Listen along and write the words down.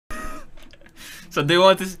So do you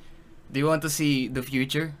want to see the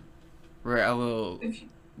future, where I will,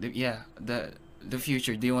 yeah, the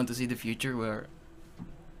future. Do you want to see the future where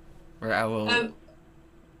I will?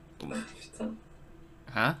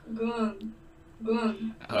 Huh? Go on. Go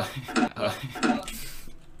on. Oh, oh. Go on.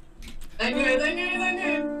 I knew it. I knew it. I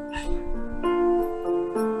knew it.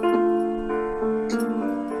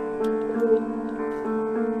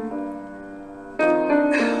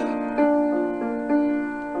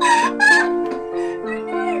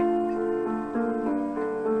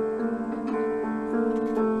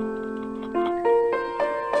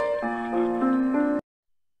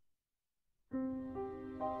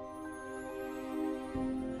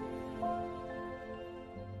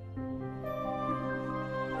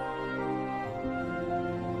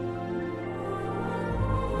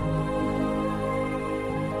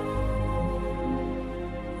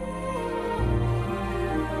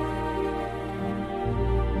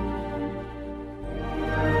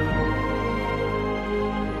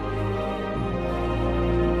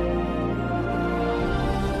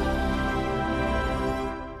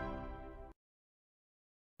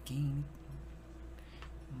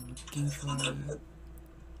 Looking for.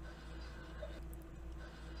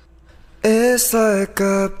 It's like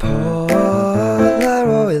a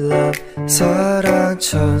Polaroid love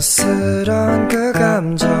사랑촌스런 그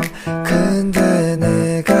감정 근데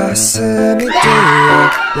내 가슴이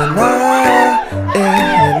뛰어 when I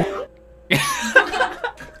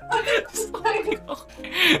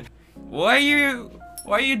Why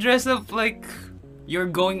you dress up like you're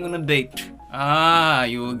going on a date? Ah,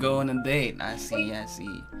 you will go on a date. I see. No.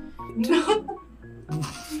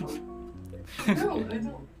 No, I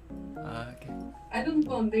don't. Okay. I don't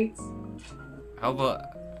go on dates. How about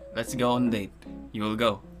let's go on a date? You will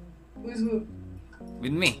go With who?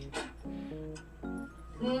 with me.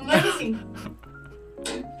 Let me see.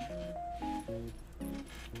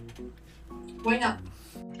 Why not?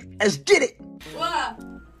 Let's get it. What?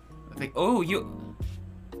 Like, oh, you.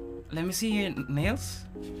 Let me see your nails.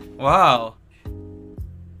 Wow,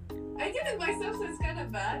 I did it myself, so it's kind of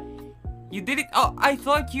bad. you did it. Oh, I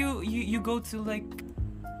thought you go to like.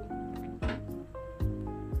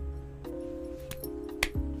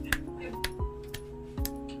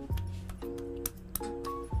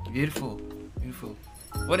 Beautiful.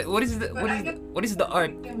 What is the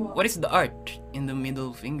art? What is the art in the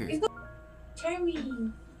middle finger? Cherry.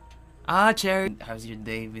 Ah, Cherry. How's your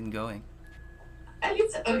day been going?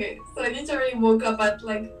 Okay, so I literally woke up at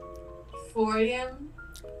like 4 a.m.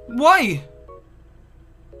 Why?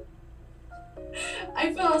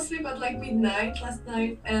 I fell asleep at like midnight last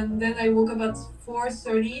night, and then I woke up at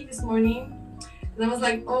 4:30 this morning, and I was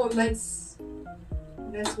like, oh, let's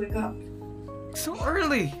wake up. So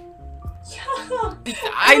early. Yeah.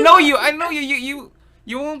 I know you.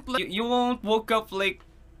 You won't woke up like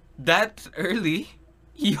that early.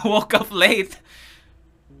 You woke up late.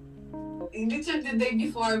 Literally the day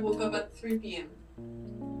before, I woke up at 3 p.m.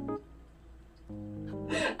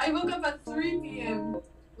 I woke up at 3 p.m.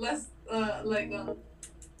 last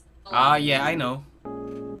Yeah, I know.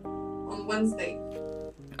 on Wednesday.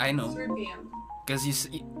 I know. 3 p.m. Cause you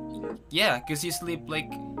sleep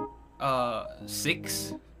like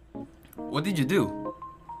 6. What did you do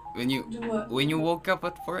when Do what? you woke up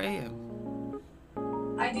at 4 a.m.?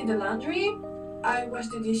 I did the laundry. I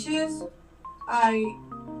washed the dishes. I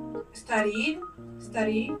studied.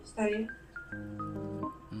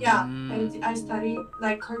 Yeah, I studied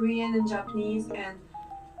like Korean and Japanese and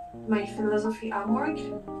my philosophy homework.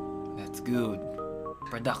 That's good.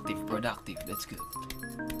 Productive. That's good.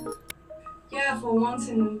 Yeah, for once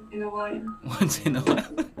in a while. Once in a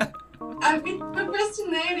while. I've been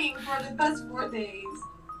procrastinating for the past 4 days.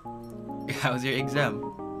 How's your exam?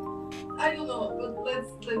 I don't know, but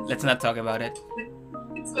Let's not talk about it.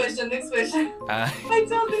 Next question. Uh, I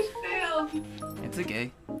totally failed. it's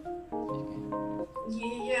okay.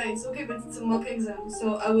 Yeah, it's okay, but it's a mock exam,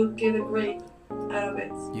 so I will get a grade out of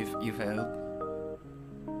it. You failed.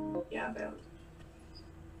 Yeah, I failed.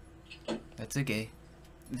 That's okay.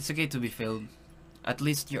 It's okay to be failed. At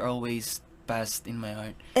least you're always passed in my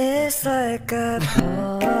heart. It's like a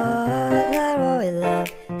Polaroid love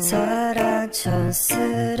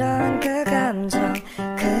사랑촌스런 그 감정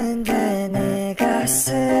근데 내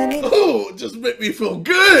가슴이 Oh, just make me feel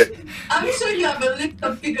good. I'm sure you have a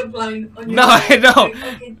little pickup line on your No, I don't.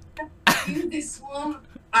 Okay, do this one.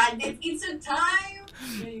 It's a time.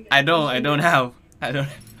 I don't have.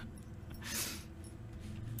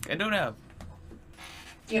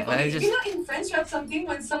 Yeah, I okay. just- You know, in French, you have something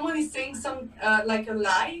when someone is saying some like a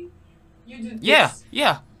lie. You do this.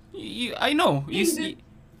 Yeah. I know. You did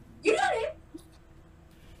it.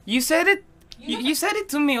 You said it. You said it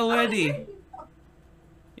to me Oh, already.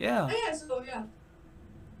 Yeah. yeah, so yeah.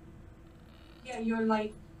 Yeah, you're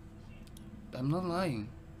like, I'm not lying.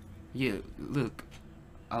 Yeah, look.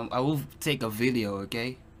 I will take a video,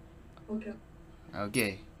 okay? okay.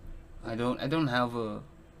 Okay. I don't have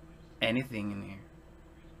anything in here.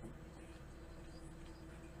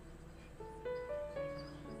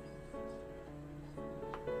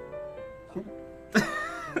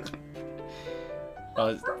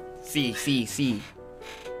 Oh, see. See,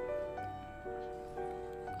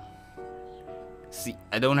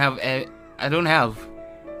 I don't have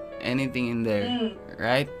anything in there, Mm.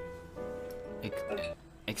 right? Okay.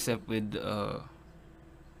 Except with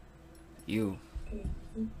you.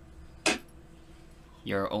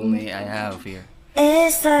 You're only I have here.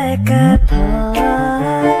 It's like a poem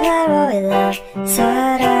with love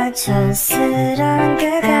사랑처럼 쓸쓸한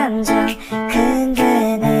그 감정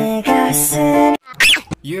근데 내 가슴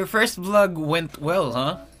Your first vlog went well,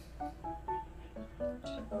 huh?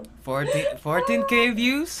 14K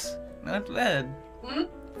views? Not bad. Hmm?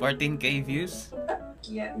 14K views?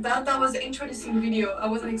 Yeah, that was an interesting video. I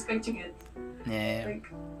wasn't expecting it. Yeah. Like,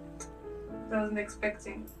 I wasn't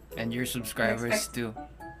expecting. And your subscribers too.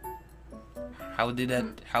 How did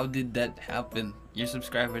that happen? Your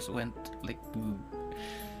subscribers went like boom.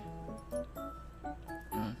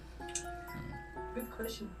 Good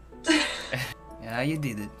question. Yeah, you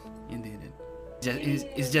did it. You did it.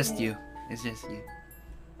 It's just you. It's just you.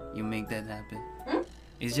 You make that happen. Hmm?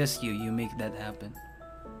 It's just you. You make that happen.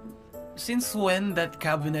 Since when that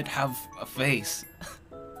cabinet have a face?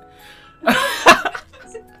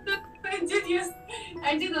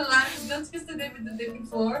 I did a live just yesterday with the day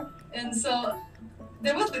before, and so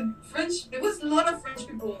there was a lot of French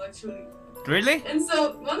people actually, Really? and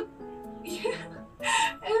so yeah,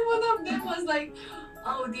 and one of them was like,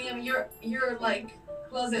 "Oh damn, your like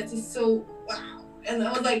closet is so wow," and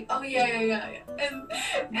I was like, "Oh yeah," and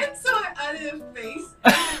so I added a face.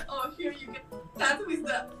 And, oh, here you get that with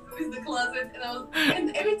the closet,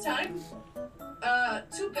 and every time.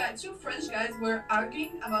 Two French guys were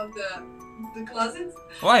arguing about the closet,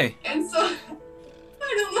 Why? and so I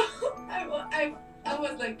don't know. I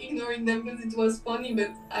was like ignoring them because it was funny, but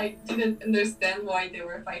I didn't understand why they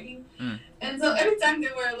were fighting. Mm. And so every time they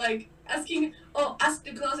were like asking, "Oh, ask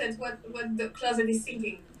the closet what the closet is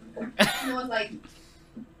thinking," and I was like,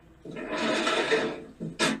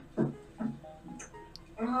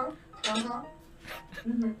 mhm.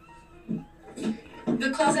 The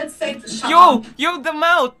closet said, "Shut up." Yo, the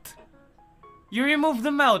mouth. You remove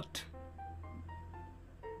the mouth.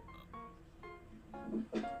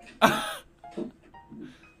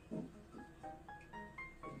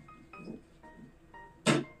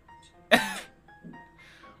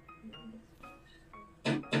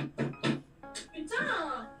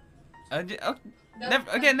 Putain!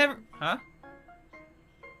 Never. Huh?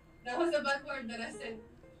 That was a bad word that I said.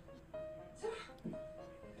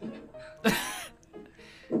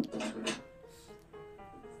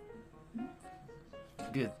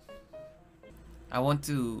 Good. I want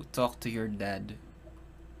to talk to your dad.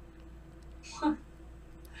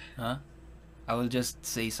 Huh? I will just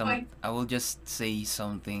say Why? I will just say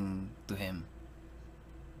something to him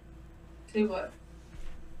Say what?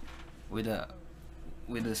 with a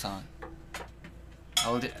song.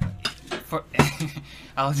 I'll ju- for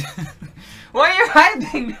I'll ju- Why are you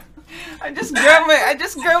hiding? I just grabbed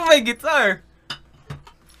my guitar.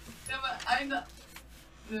 Yeah, but I'm not.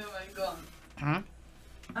 No, I'm gone. Huh?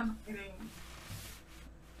 I'm kidding.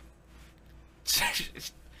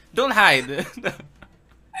 Don't hide.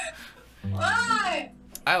 Why?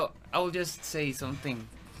 I'll just say something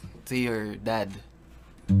to your dad.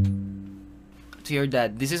 To your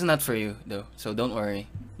dad. This is not for you though, so don't worry.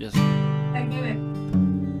 Just. I get it.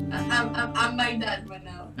 I'm my dad right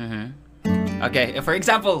now. Okay. For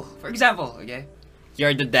example. Okay.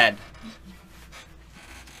 You're the dad.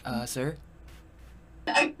 Sir.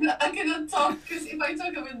 I cannot talk because if I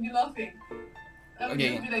talk, I will be laughing. I will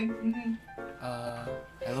Okay. be like,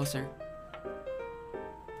 Hello, sir.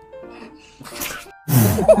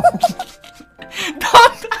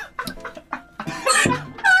 Don't.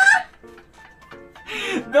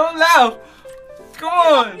 Don't laugh. Come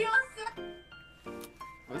on.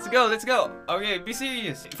 Let's go. Okay, be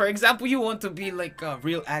serious. For example, you want to be like a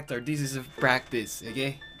real actor. This is a practice,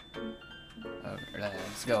 okay?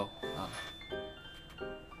 Let's go.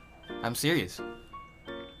 I'm serious.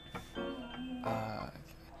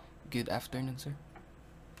 Good afternoon, sir.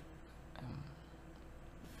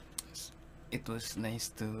 It was nice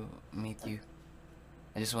to meet you.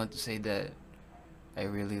 I just want to say that I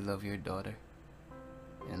really love your daughter.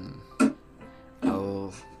 And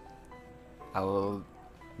I'll I will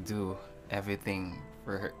do everything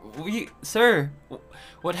for her. Sir,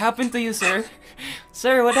 what happened to you, sir?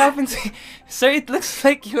 Sir, what happened to you? Sir, it looks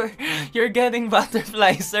like you're getting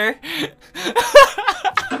butterflies, sir.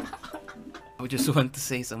 I just want to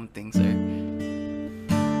say something, sir.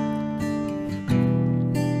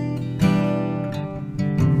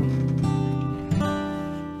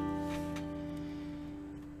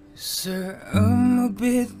 Sir, I'm a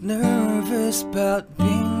bit nervous about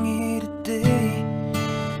being here today.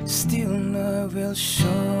 Still not real sure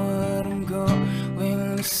what I'm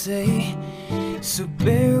going to say. So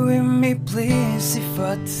bear with me please if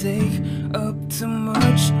I take up too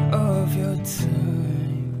much of your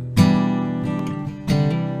time.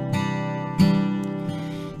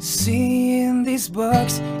 See, in this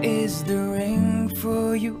box is the ring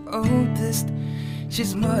for you oldest.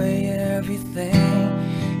 She's my everything,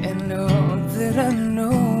 and all that I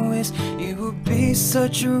know is it would be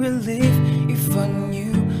such a relief if I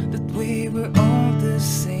knew that we were on the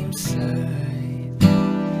same side.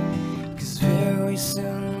 Cause very soon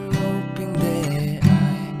I'm hoping that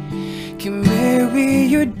I can marry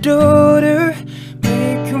your daughter,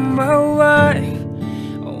 make her my wife.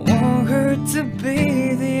 I want her to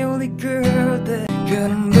be the only girl that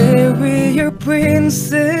can marry your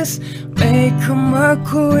princess, make her my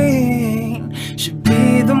queen. She'd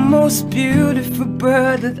be the most beautiful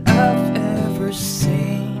bride that I've ever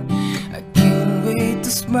seen. I can't wait to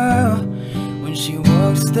smile when she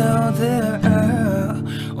walks down the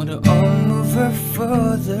aisle on the arm of her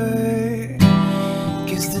father.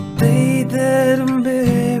 Cause the day that I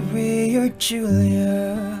marry your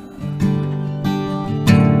Julia,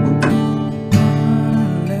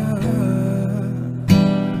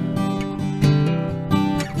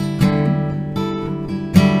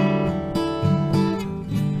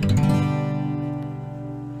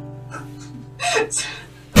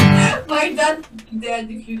 My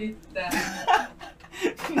dad if you did that.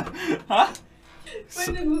 Huh? My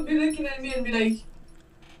dad would be looking at me and be like,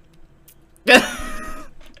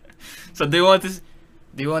 So do you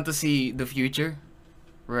want to see the future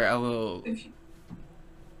where I will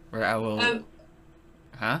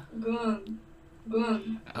huh? go on. Go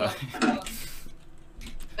on. Oh. Go on.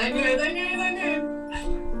 I knew it.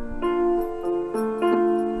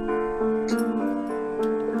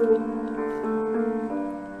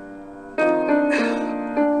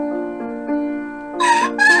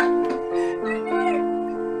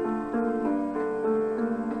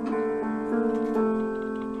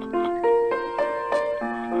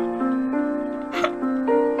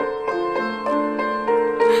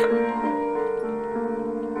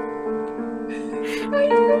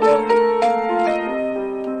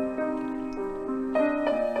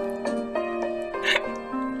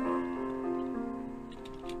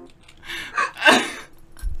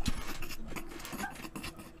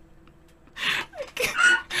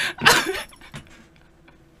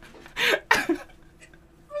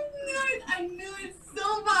 I knew it so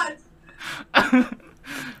much. I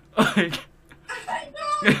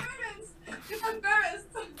know, I'm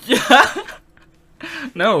embarrassed. Yeah.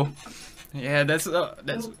 No. Yeah, that's. Oh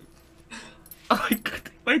my god,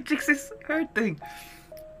 my cheeks is hurting.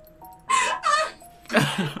 I'm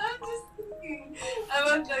just thinking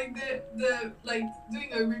about like the like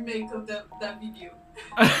doing a remake of that video.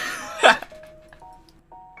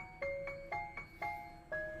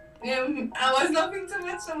 I was laughing too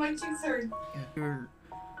much, so my cheeks hurt.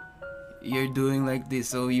 You're doing like this,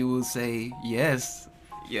 so you will say yes.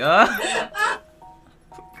 Yeah.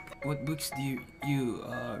 What books do you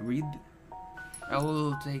read? I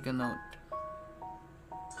will take a note.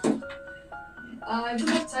 I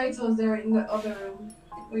just have titles there in the other room.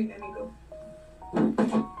 Wait, let me go.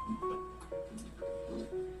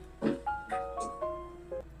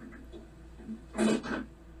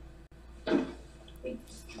 Wait.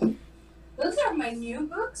 Those are my new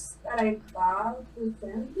books that I bought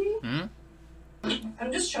recently. Hmm?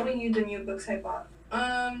 I'm just showing you the new books I bought.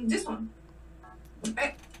 This one.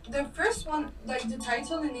 The first one, like the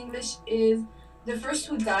title in English is The First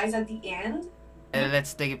Who Dies at the End.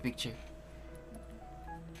 Let's take a picture.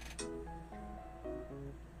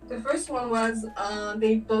 The first one was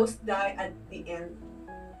They Both Die at the End.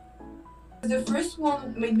 The first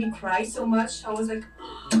one made me cry so much. I was like,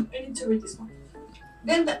 I need to read this one.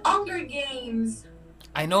 Then the Hunger Games.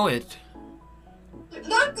 I know it.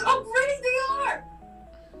 Look how pretty they are.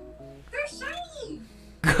 They're shiny.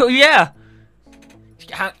 Oh yeah.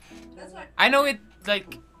 That's why. I know it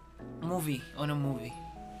like movie on a movie.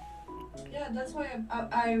 Yeah, that's why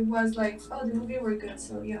I was like, oh, the movie were good.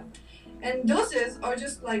 So yeah, and those are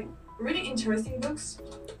just like really interesting books.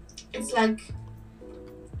 It's like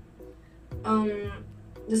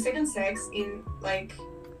the second sex in like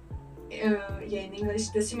yeah, in English,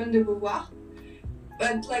 the Simone de Beauvoir,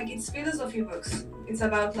 but like it's philosophy books. It's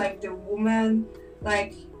about like the woman,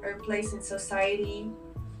 like her place in society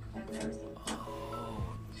and everything.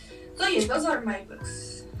 So yeah, those are my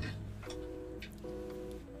books.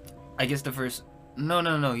 I guess the first. No.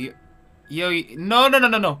 No.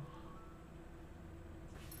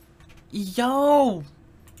 Yo.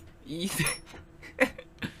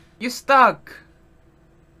 You stuck.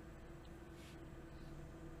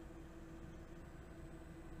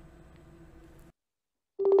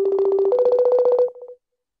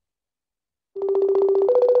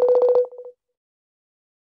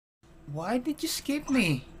 Why did you skip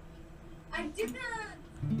me? I didn't.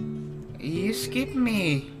 You skipped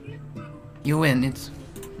me. You win.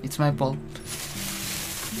 It's my fault.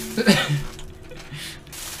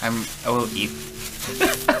 I will eat.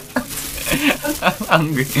 I'm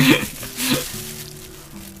hungry.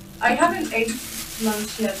 I haven't ate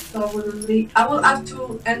lunch yet, so I will have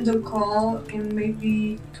to end the call in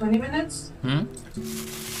maybe 20 minutes.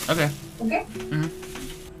 Okay. Okay?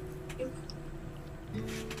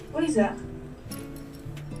 What is that?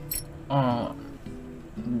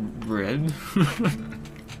 Bread.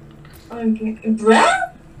 Okay. Bread?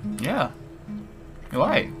 Yeah.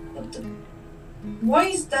 Why? Why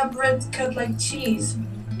is that bread cut like cheese?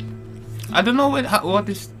 I don't know what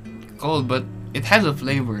is called, but it has a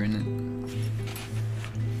flavor in it.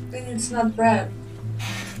 Then it's not bread.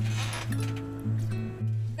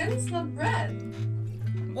 Then it's not bread.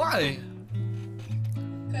 Why?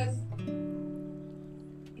 Because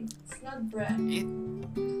it's not bread.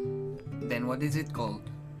 Then what is it called?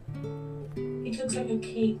 It looks like a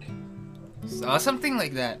cake. Something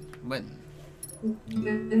like that, but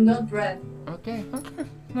Then not bread. okay.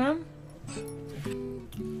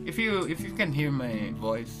 If you can hear my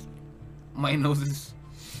voice, my nose is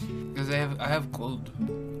because I have cold.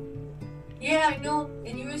 Yeah, I know.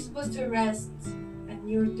 And you were supposed to rest, and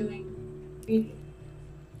you're doing video.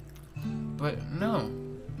 But no.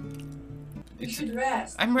 You should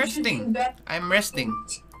rest. I'm You should be in resting. bed. I'm resting.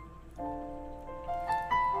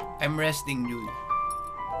 I'm resting, Julie.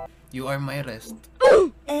 You are my rest.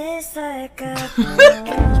 It's like a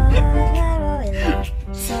Polaroid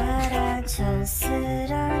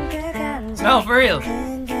사랑촌스러운 그 감정 No, for real.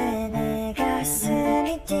 근데 내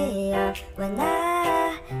가슴이 뛰어 when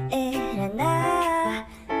I 일어나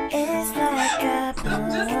It's like a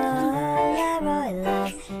Polaroid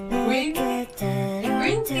love 내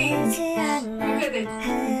뜻대로 되지 않아 Look at it.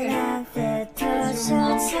 흔한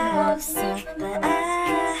뜻조차 없어 But I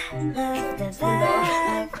love the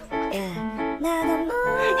vibe yeah. 나는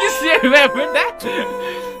You still remember that?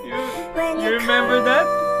 You remember that?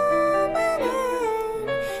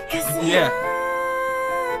 Yeah.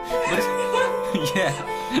 But it's, yeah.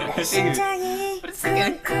 But it's okay.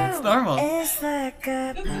 It's normal. It's like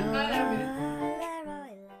a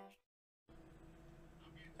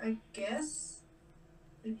I guess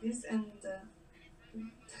like this and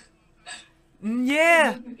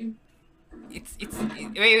Yeah.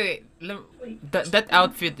 Wait. That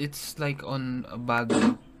outfit, it's like on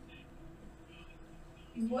Baguio.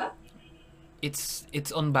 what?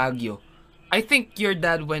 It's on Baguio. I think your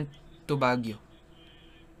dad went to Baguio.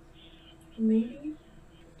 Maybe.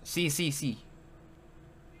 See.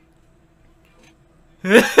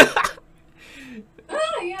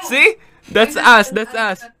 Ah, yeah. See? That's us.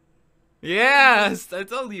 Yes, I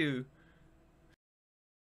told you.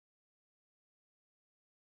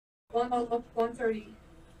 1:30.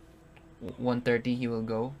 1:30 he will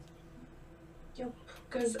go. Yep.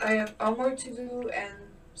 Because I have homework to do and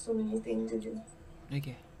so many things to do.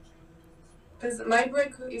 Okay. Because my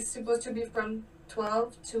break is supposed to be from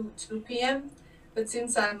 12 to 2 p.m. But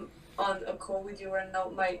since I'm on a call with you right now,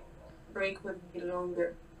 my break would be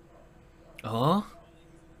longer. Oh,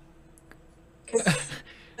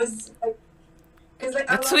 Because like,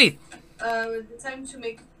 I that's sweet. the time to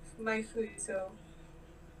make my food, so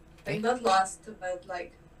I'm Thank- not lost, but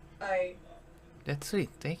like I That's sweet.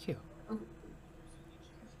 Thank you.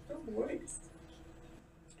 don't worry.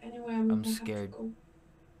 Anyway, I'm gonna scared. Have to go.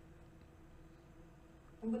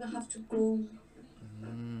 I'm gonna have to go.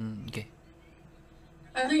 Okay.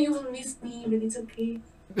 I know you will miss me, but it's okay.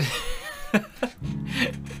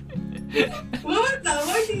 What?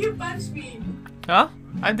 Why did you punch me? Huh?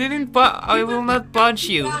 I didn't I will not punch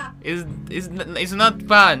you. It's not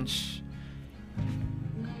punch.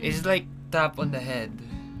 It's like tap on the head.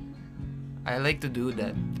 I like to do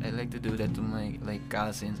that. I like to do that to my like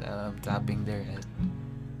cousins. I love tapping their head.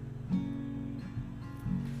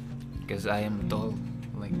 Because I am tall,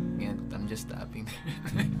 like, yeah, I'm just tapping.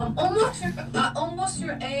 I'm almost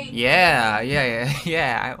your age. Yeah.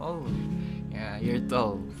 I'm old. Yeah, you're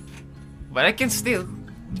tall, but I can still.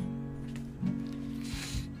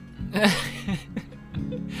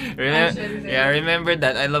 Remember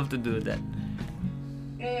that. I love to do that.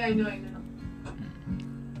 Yeah, I know.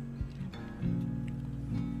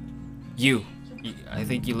 I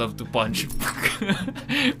think you love to punch.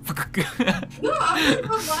 No, I'm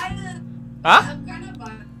not violent. Huh? I'm kind of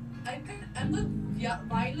violent. I'm not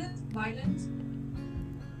violent.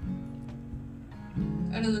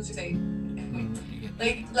 I don't know what to say.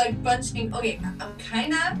 Like punching. Okay, I'm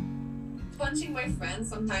kind of punching my friends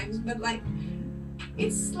sometimes, but like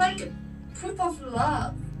it's like a proof of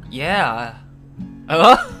love. Yeah.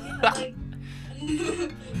 Yeah, like,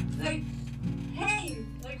 like, hey,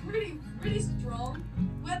 like really strong.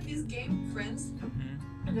 We have this game, friends.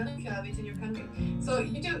 I don't know if you have it in your country. So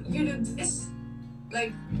you do this,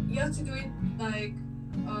 like you have to do it like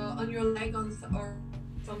on your leg or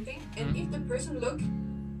something. And if the person look,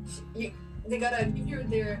 they gotta if you're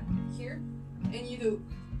there here, and you do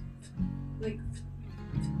like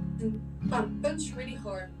punch really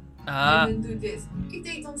hard, and then do this. If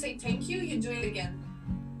they don't say thank you, you do it again.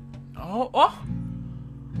 Oh,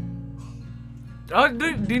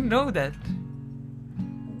 didn't know that.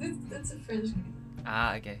 That's a French game.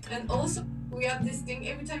 Okay. And also, we have this thing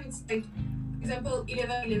every time it's like, example,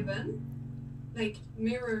 11, like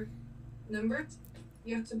mirror numbers,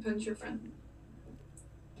 you have to punch your friend.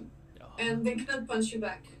 And they cannot punch you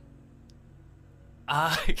back.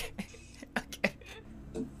 Okay.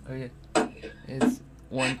 Okay. It's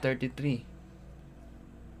 1:33.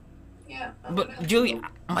 Yeah. But Julie,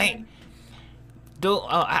 I'm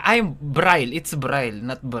Braille. It's Braille,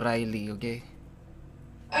 not Braille. Okay.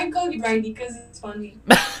 I call you Bridie because it's funny.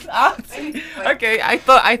 Okay. I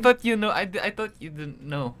thought you know. I thought you didn't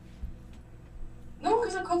know. No,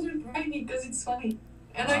 because I called you Bridie because it's funny,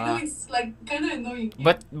 and I know it's like kind of annoying.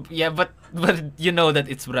 But you know that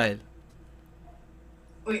it's Braille.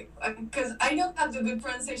 Wait, because I don't have the good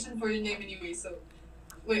pronunciation for your name anyway. So,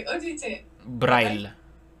 wait, what did you say? Braille.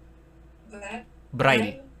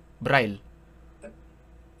 Braille.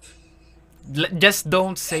 Just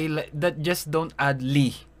don't say that. Just don't add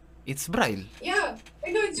Lee. It's Braille. Yeah,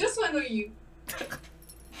 I know. It's just to annoy you.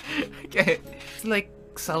 Okay. It's like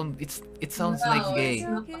it sounds like gay. It's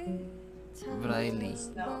not. Braille.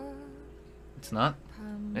 No. It's not?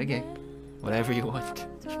 Okay. Whatever you want.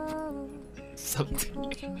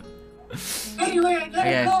 Something. Anyway, let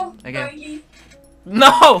it go. Okay. Bridie.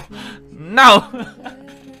 No!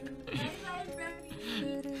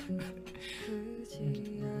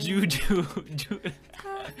 Juju.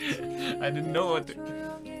 I didn't know what to...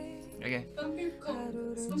 Okay. Some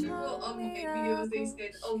people on my videos, they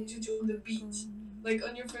said, oh, Juju on the beach. Like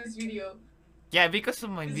on your first video. Yeah, because of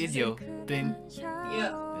my video. Then...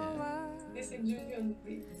 Yeah. They said Juju on the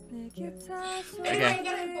beach. Okay. Anyway, I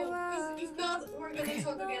gotta go. Because if not, we're gonna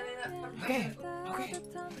talk again. Okay.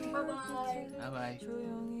 Bye-bye. Bye-bye.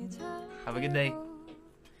 Have a good day.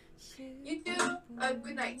 You too.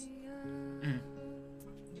 Good night.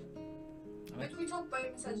 But we talk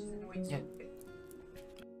by messages anyway. Yeah.